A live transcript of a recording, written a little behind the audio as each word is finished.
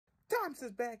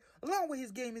Thompson's back, along with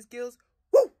his gaming skills.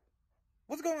 Woo!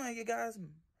 What's going on, you guys?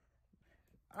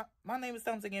 My name is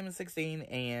Thompson Gaming 16,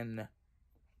 and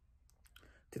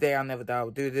today I never thought I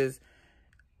would do this.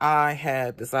 I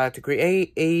had decided to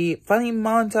create a funny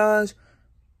montage.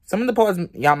 Some of the parts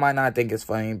y'all might not think is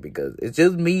funny because it's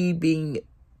just me being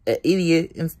an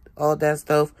idiot and all that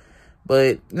stuff.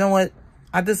 But you know what?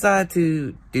 I decided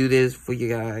to do this for you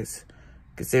guys,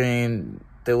 considering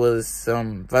there was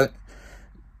some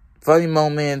funny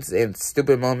moments and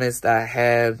stupid moments that I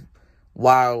had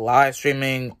while live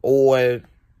streaming or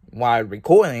while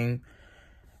recording.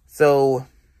 So,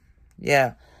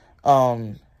 yeah.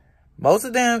 Most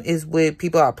of them is with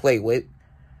people I play with,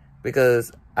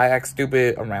 because I act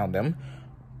stupid around them.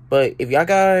 But if y'all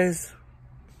guys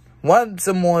want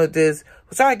some more of this,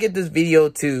 we'll try to get this video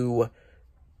to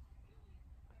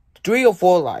 3 or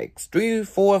 4 likes. 3,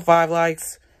 4, 5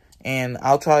 likes. And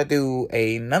I'll try to do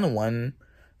another one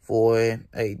for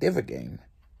a different game.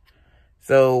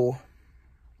 So,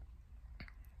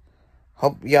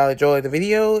 hope y'all enjoyed the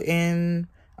video, and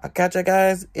I'll catch you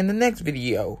guys in the next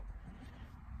video.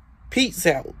 Peace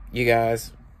out, you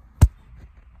guys.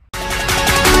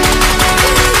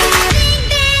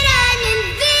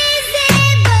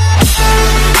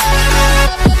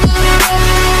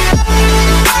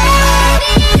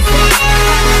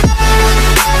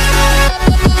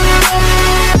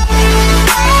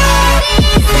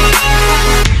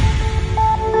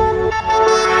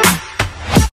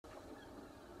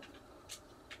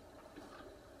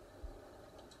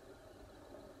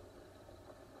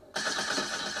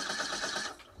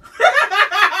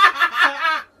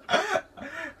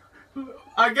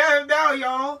 I got him down,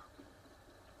 y'all.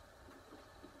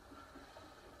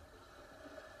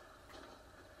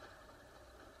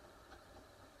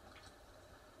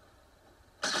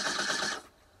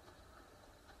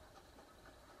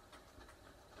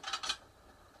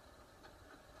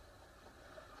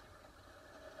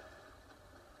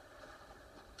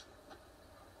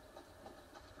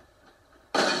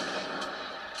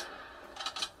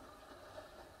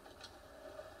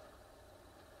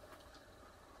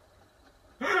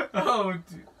 Oh,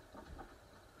 dude.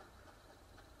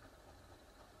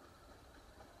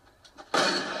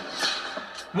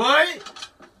 What?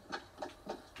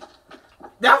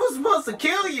 That was supposed to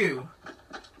kill you.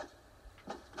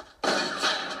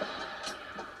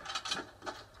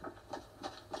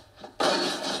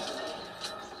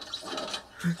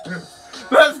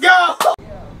 Let's go.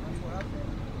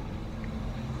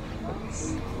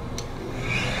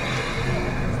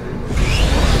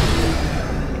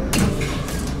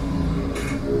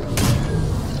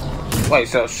 Wait,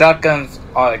 so shotguns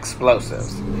are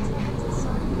explosives?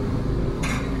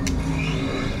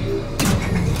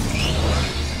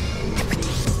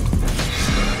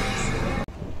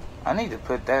 I need to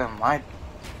put that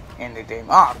in the game.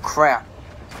 Oh crap!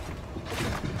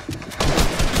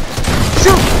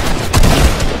 Shoot!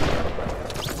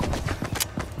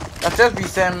 That just be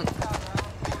sent.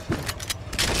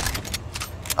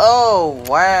 Oh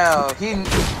wow!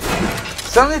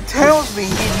 Something tells me he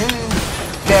knew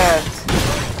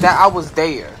that I was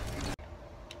there.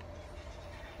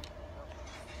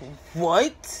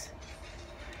 What?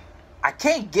 I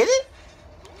can't get it?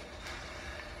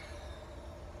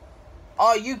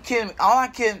 Oh, you kidding me?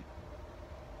 I'm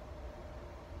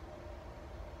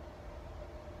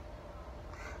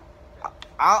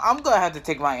gonna have to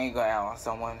take my anger out on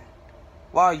someone.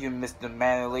 Where are you, Mr.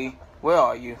 Manley? Where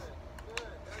are you?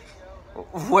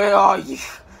 Where are you?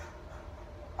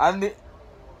 I need...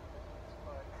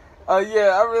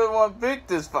 yeah, I really want to pick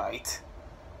this fight.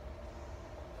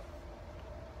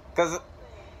 Cause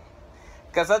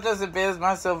I just embarrassed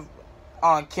myself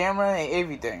on camera and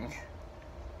everything.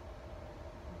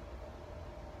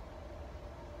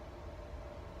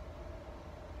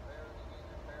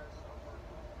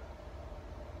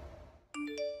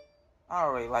 I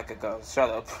already like a ghost. Shut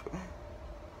up.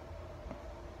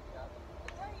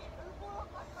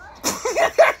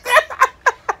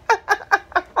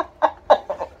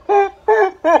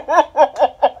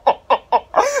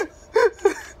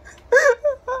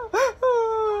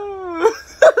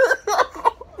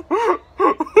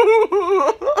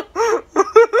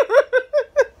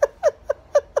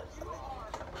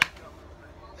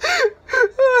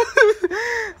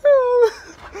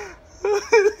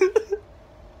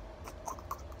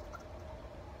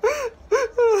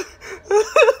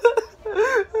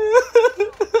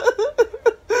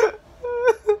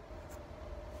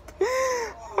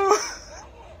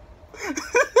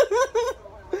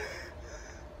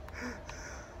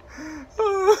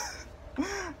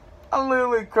 I'm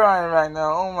literally crying right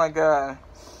now. Oh my god.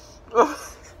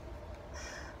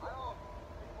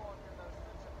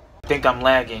 think I'm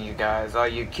lagging, you guys. Are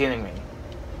you kidding me?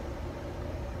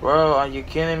 Bro, are you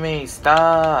kidding me?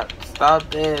 Stop.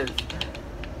 Stop this.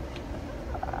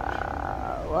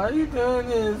 Why are you doing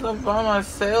this? I'm by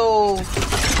myself.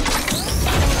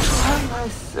 By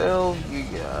myself, you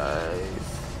guys.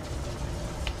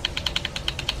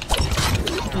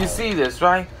 You see this,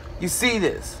 right? You see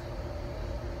this?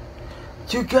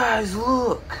 You guys,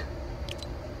 look.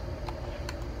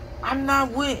 I'm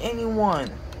not with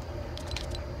anyone.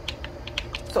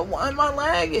 So why am I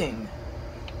lagging?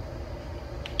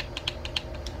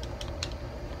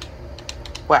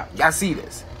 Wow, y'all see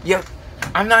this? Yep,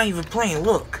 I'm not even playing,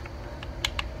 look.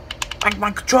 Like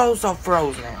my controls are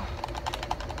froze now.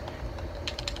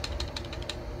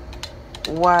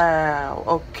 Wow,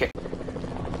 okay.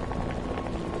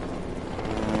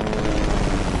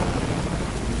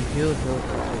 You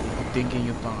thinking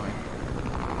you're fine.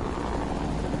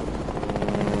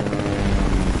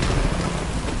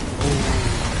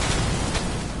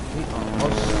 We are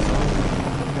also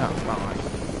not fine.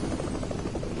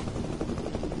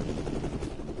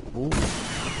 Ooh.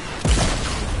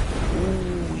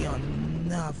 Ooh, we are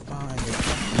not fine.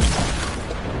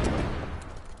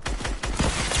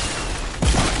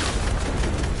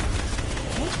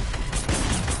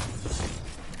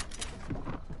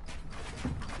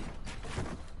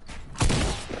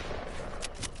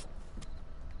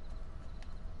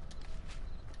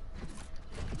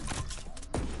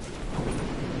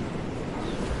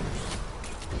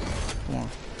 Come on.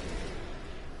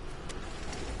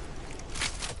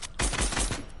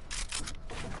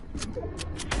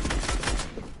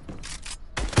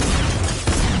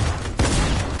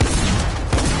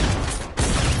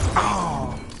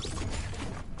 Oh.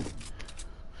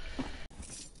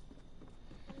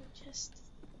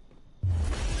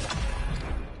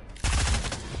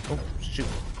 Oh shoot!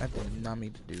 I did not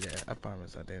mean to do that. I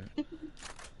promise I didn't.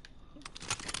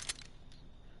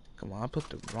 Come on, I put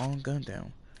the wrong gun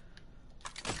down.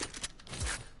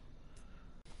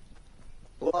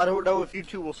 Well, I don't know if you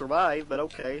two will survive, but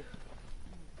okay.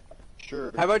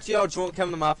 Sure. How about y'all come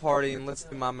to my party and let's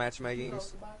do my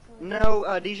matchmakings?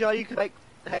 No, Dijon, you can make.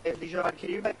 Hey, Dijon, can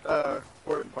you make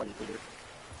Fortnite party leader?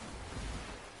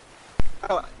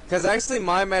 Oh, Because actually,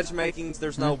 my matchmakings,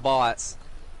 there's no bots.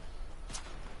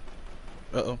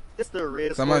 Uh-oh. yes, there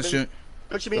is. Someone's Corbin. shooting.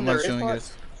 Don't you mean there is Someone's shooting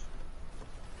bots? us.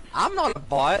 I'm not a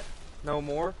bot no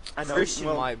more. I know, Christian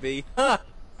well- might be.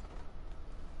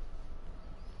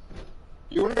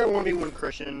 You want to go 1v1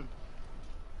 Christian?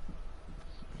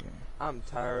 I'm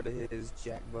tired of his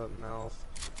jackbutt mouth.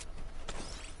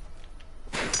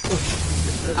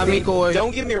 I mean, Decoy.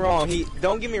 don't get me wrong.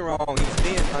 Don't get me wrong. He's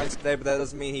being nice today, but that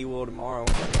doesn't mean he will tomorrow.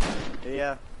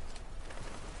 Yeah.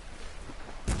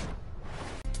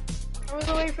 I was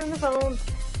away from the phone.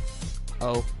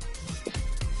 Oh.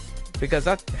 Because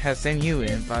I had sent you an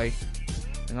invite.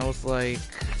 And I was like,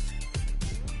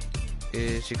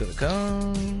 is she gonna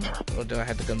come? Or do I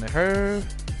have to come to her?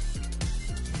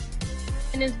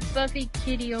 And his Buffy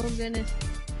kitty, oh goodness.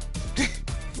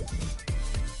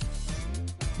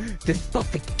 This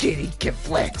Buffy kitty can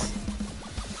flex.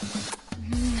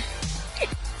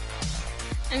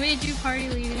 I made you party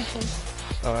leader, so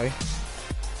Alright.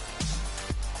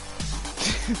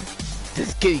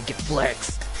 This kitty can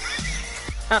flex.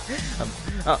 I'm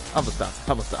gonna stop.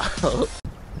 I'm gonna stop.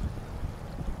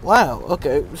 Wow,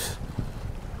 okay.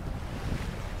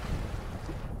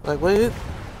 Like, wait.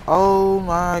 Oh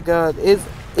my god. It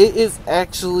is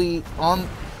actually on.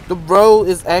 The road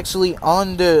is actually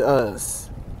under us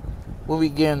when we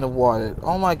get in the water.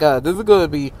 Oh my god. This is gonna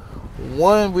be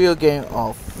one real game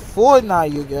of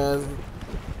Fortnite, you guys.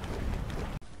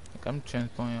 Like, I'm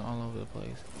transporting all over the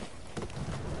place.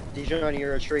 Dijon,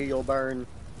 you're a tree, you'll burn.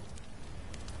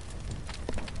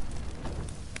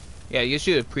 Yeah, you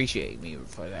should appreciate me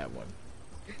for that one.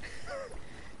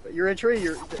 But you're a tree,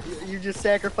 you just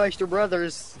sacrificed your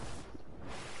brothers.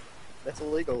 That's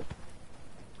illegal.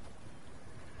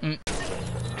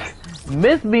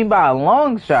 Missed me by a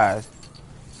long shot.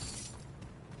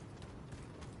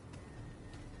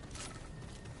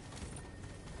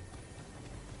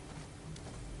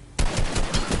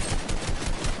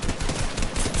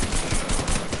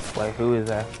 Wait, who is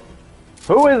that?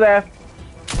 Who is that?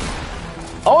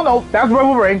 Oh no, that's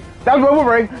Wolverine. That's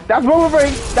Wolverine. That's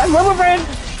Wolverine. That's Wolverine.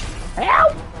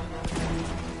 Help!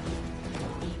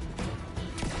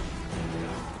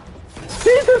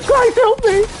 Jesus Christ, help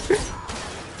me!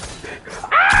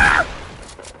 Ah!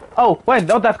 Oh, wait,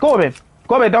 no, that's Corbin.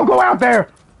 Corbin, don't go out there!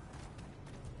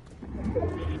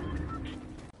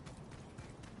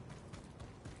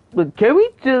 But can we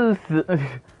just...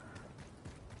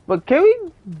 But can we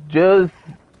just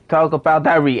talk about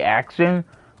that reaction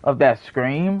of that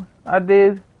scream I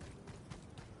did?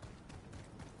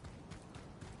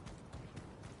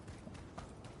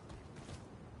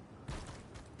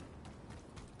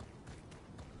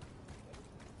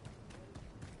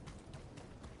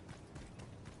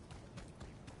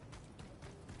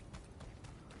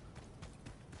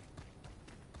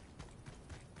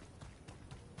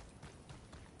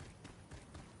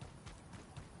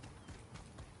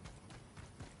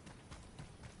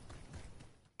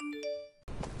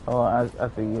 Oh, I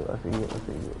see you.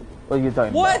 What are you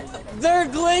talking What? about? They're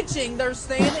glitching. They're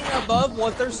standing above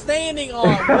what they're standing on.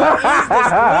 What is this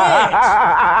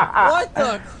glitch? What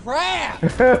the crap?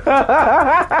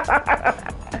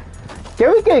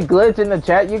 Can we get glitch in the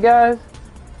chat, you guys?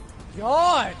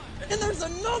 God. And there's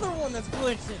another one that's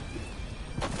glitching.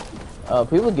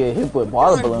 People get hit with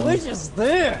What water kind of balloons. glitch is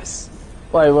this?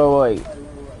 Wait.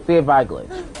 See if I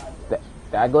glitch.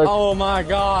 That glitch? Oh my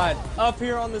god. Up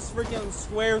here on this freaking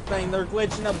square thing, they're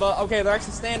glitching above. Okay, they're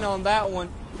actually standing on that one.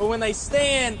 But when they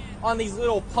stand on these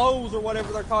little poles or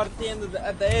whatever they're called at the end of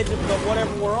at the edge of the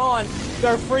whatever we're on,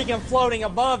 they're freaking floating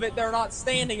above it. They're not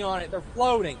standing on it. They're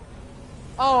floating.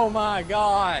 Oh my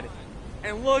god.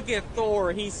 And look at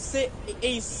Thor. He's sitting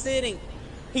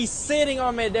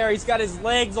on midair. He's got his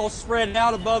legs all spread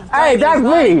out above the Hey, that's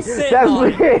me. That's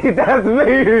me.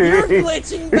 You're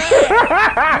glitching back.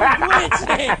 You're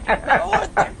glitching.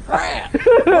 What the crap?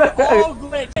 We're all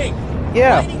glitching.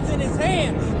 Yeah. Lightning's in his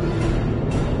hands.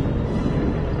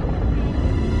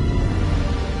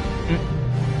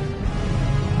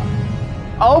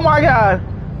 Oh my god.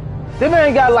 This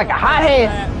man got like a hot head.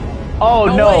 Oh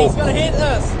No no. way, he's gonna hit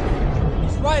us.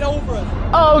 He's right over us.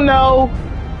 Oh no.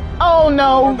 Oh We're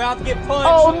no. about to get punched.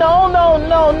 Oh no.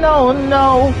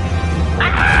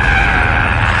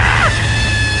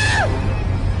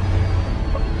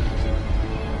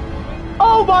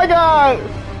 Oh my god.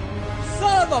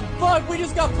 Son of a fuck, we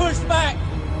just got pushed back.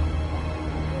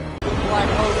 Black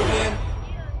hole again.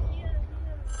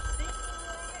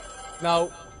 No.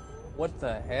 What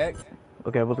the heck?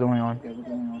 Okay, what's going on?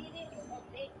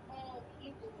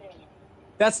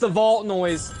 That's the vault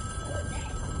noise.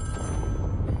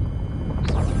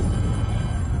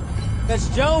 That's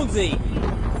Jonesy.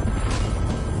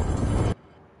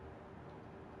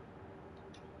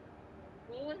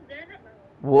 What was that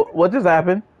about? What just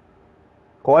happened?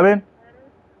 Corbin?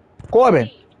 Corbin?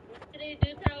 What did they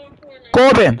do to our Fortnite?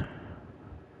 Corbin!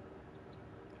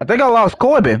 I think I lost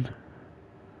Corbin.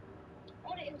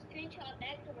 Oh, they screenshot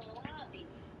back to the lobby.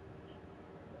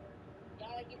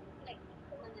 Y'all get like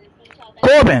screenshot back.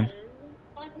 Corbin!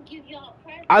 I can give y'all a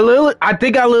present. I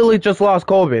think I literally just lost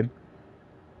Corbin.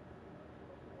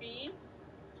 See?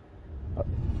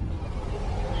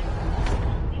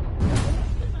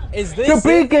 Is this To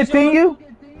be it, John? continue?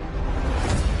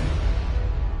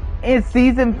 In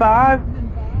season 5?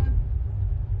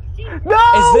 No!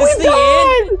 Is this we the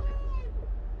done! end?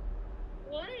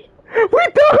 What? We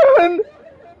done!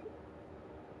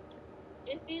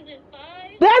 It's season 5?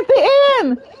 That's the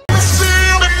end!